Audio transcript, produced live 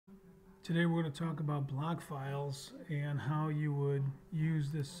Today we're going to talk about block files and how you would use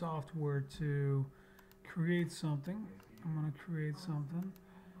this software to create something. I'm going to create something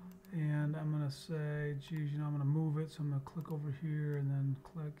and I'm going to say, geez, I'm going to move it, so I'm going to click over here and then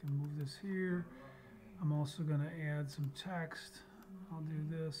click and move this here. I'm also going to add some text. I'll do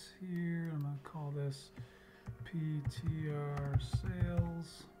this here. I'm going to call this PTR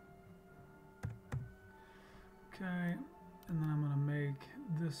sales. Okay. And then I'm going to make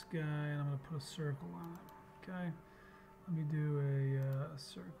this guy, and I'm going to put a circle on it. Okay, let me do a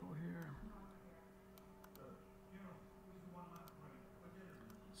circle here.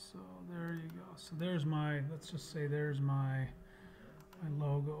 So there you go. So there's my, let's just say there's my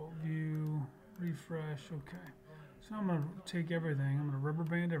logo. View, refresh. Okay. So I'm going to take everything. I'm going to rubber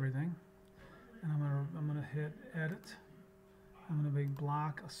band everything, and I'm going to hit edit. I'm going to make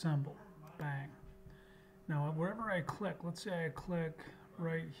block assemble. Bang. Now, wherever I click, let's say I click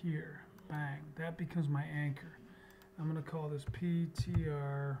right here, bang, that becomes my anchor. I'm going to call this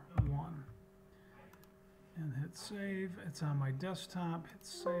PTR1 and hit save. It's on my desktop. Hit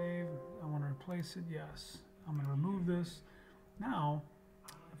save. I want to replace it. Yes. I'm going to remove this. Now,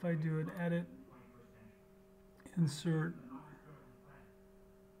 if I do an edit, insert,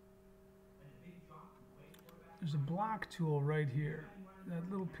 there's a block tool right here. That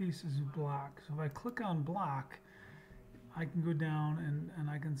little piece is block. So if I click on block, I can go down and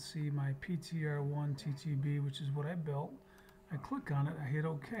I can see my PTR1 TTB, which is what I built. I click on it, I hit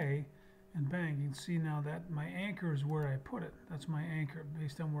OK, and bang, you can see now that my anchor is where I put it. That's my anchor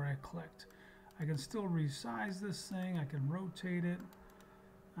based on where I clicked. I can still resize this thing, I can rotate it,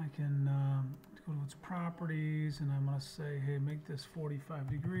 I can go to its properties, and I'm going to say, hey, make this 45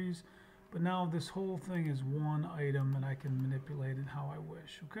 degrees. But now this whole thing is one item and I can manipulate it how I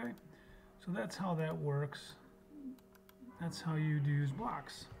wish, okay? So that's how that works. That's how you'd use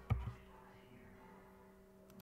blocks.